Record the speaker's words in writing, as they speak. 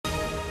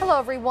Hello,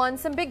 everyone.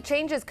 Some big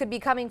changes could be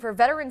coming for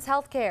veterans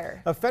health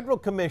care. A federal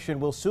commission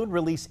will soon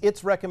release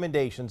its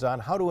recommendations on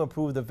how to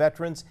improve the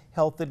Veterans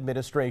Health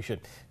Administration.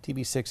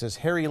 TV6's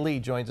Harry Lee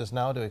joins us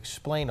now to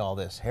explain all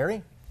this.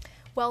 Harry?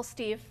 Well,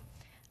 Steve,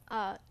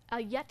 a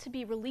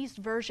yet-to-be-released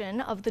version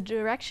of the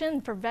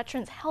direction for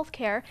veterans health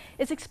care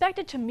is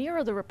expected to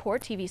mirror the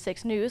report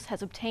TV6 News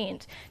has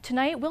obtained.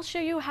 Tonight, we'll show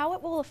you how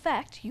it will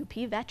affect UP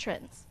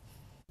veterans.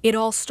 It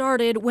all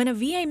started when a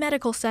VA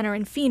medical center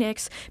in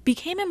Phoenix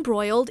became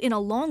embroiled in a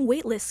long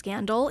waitlist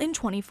scandal in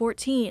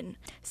 2014.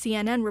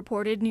 CNN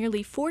reported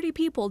nearly 40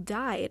 people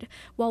died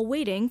while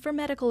waiting for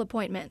medical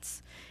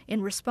appointments.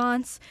 In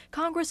response,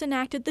 Congress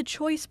enacted the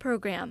CHOICE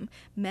program,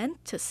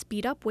 meant to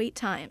speed up wait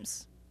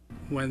times.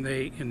 When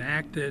they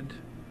enacted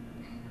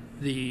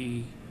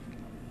the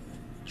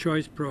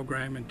CHOICE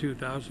program in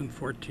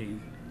 2014,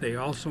 they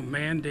also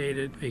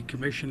mandated a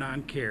commission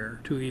on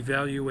care to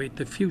evaluate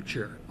the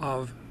future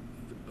of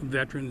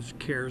Veterans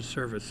Care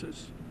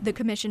Services. The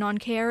Commission on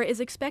Care is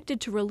expected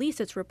to release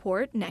its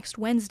report next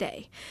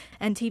Wednesday,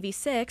 and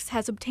TV6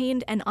 has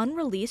obtained an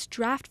unreleased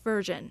draft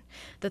version.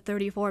 The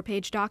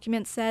 34-page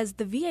document says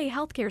the VA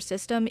healthcare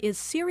system is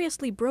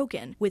seriously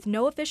broken with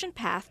no efficient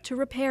path to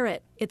repair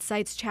it. It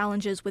cites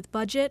challenges with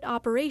budget,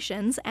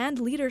 operations, and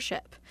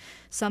leadership.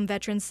 Some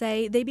veterans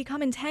say they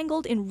become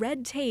entangled in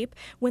red tape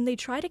when they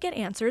try to get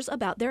answers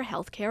about their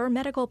healthcare or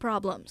medical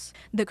problems.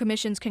 The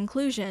Commission's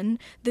conclusion: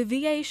 the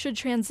VA should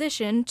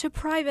transition to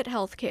private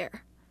healthcare.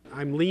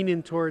 I'm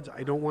leaning towards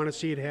I don't want to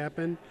see it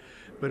happen,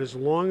 but as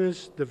long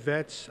as the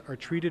vets are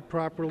treated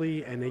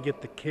properly and they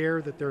get the care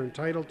that they're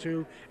entitled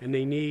to and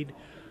they need,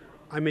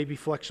 I may be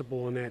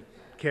flexible in that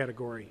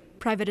category.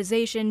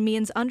 Privatization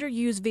means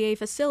underused VA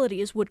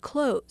facilities would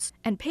close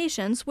and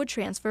patients would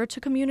transfer to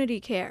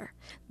community care.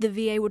 The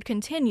VA would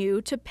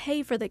continue to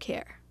pay for the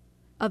care.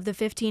 Of the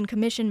 15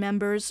 commission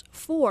members,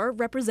 4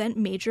 represent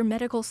major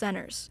medical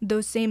centers.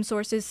 Those same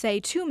sources say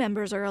 2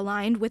 members are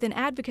aligned with an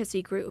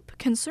advocacy group,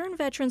 Concerned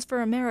Veterans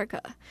for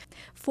America.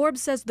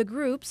 Forbes says the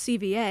group,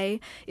 CVA,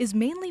 is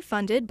mainly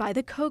funded by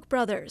the Koch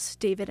brothers,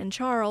 David and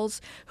Charles,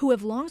 who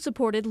have long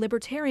supported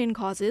libertarian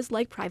causes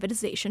like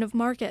privatization of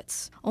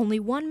markets. Only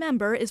 1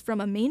 member is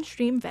from a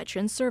mainstream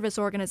veterans service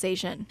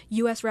organization.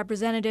 U.S.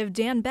 Representative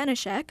Dan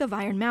Benishek of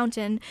Iron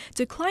Mountain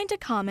declined to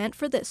comment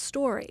for this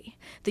story.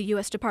 The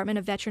U.S. Department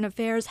of Veteran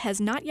Affairs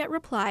has not yet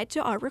replied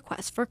to our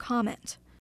request for comment.